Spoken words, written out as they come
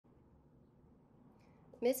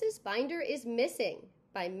Mrs. Binder is Missing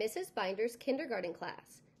by Mrs. Binder's Kindergarten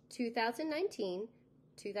Class, 2019-2020.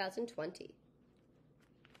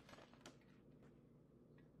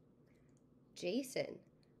 Jason.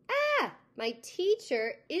 My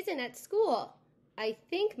teacher isn't at school. I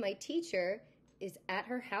think my teacher is at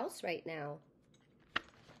her house right now.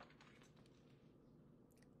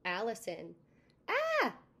 Allison.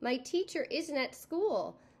 My teacher isn't at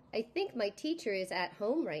school. I think my teacher is at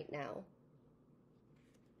home right now.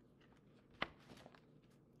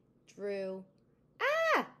 Drew.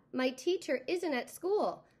 My teacher isn't at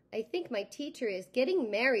school. I think my teacher is getting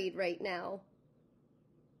married right now.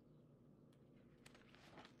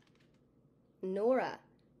 Nora.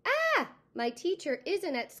 My teacher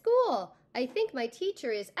isn't at school. I think my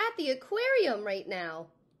teacher is at the aquarium right now.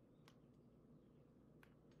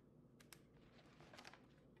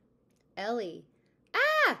 Ellie.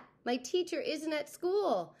 My teacher isn't at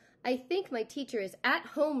school. I think my teacher is at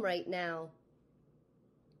home right now.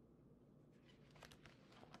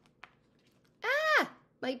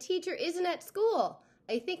 My teacher isn't at school.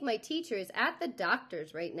 I think my teacher is at the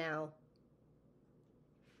doctor's right now.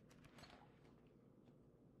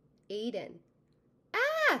 Aiden.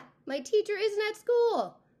 My teacher isn't at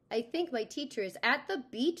school. I think my teacher is at the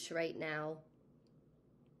beach right now.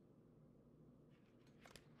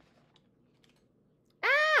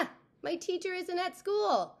 My teacher isn't at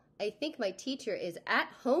school. I think my teacher is at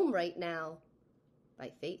home right now.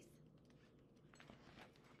 By Faith.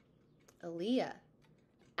 Aaliyah.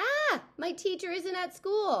 My teacher isn't at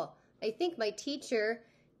school. I think my teacher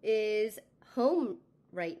is home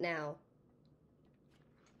right now.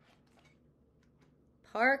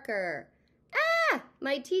 Parker.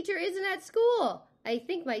 My teacher isn't at school. I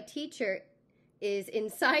think my teacher is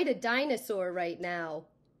inside a dinosaur right now.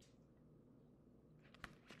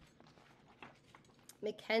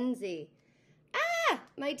 Mackenzie.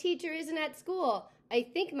 My teacher isn't at school. I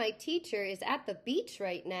think my teacher is at the beach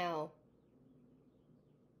right now.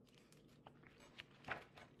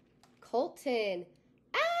 Colton.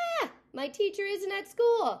 My teacher isn't at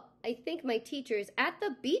school. I think my teacher is at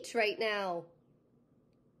the beach right now.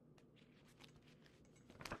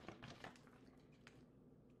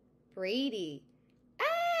 Brady.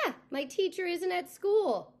 My teacher isn't at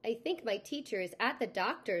school. I think my teacher is at the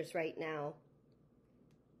doctor's right now.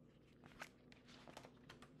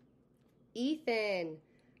 Ethan.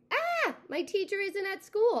 My teacher isn't at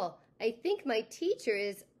school. I think my teacher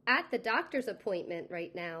is at the doctor's appointment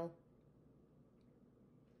right now.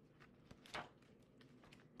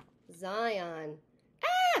 Zion.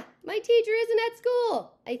 My teacher isn't at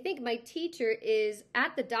school. I think my teacher is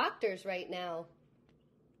at the doctor's right now.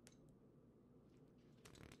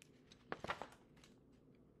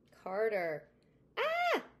 Carter.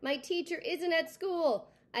 My teacher isn't at school.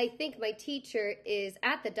 I think my teacher is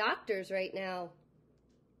at the doctor's right now.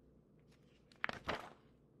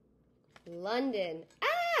 London.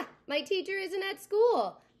 My teacher isn't at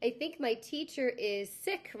school. I think my teacher is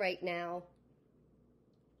sick right now.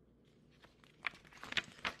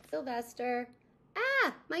 Sylvester.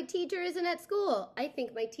 My teacher isn't at school. I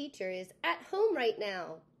think my teacher is at home right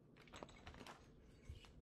now.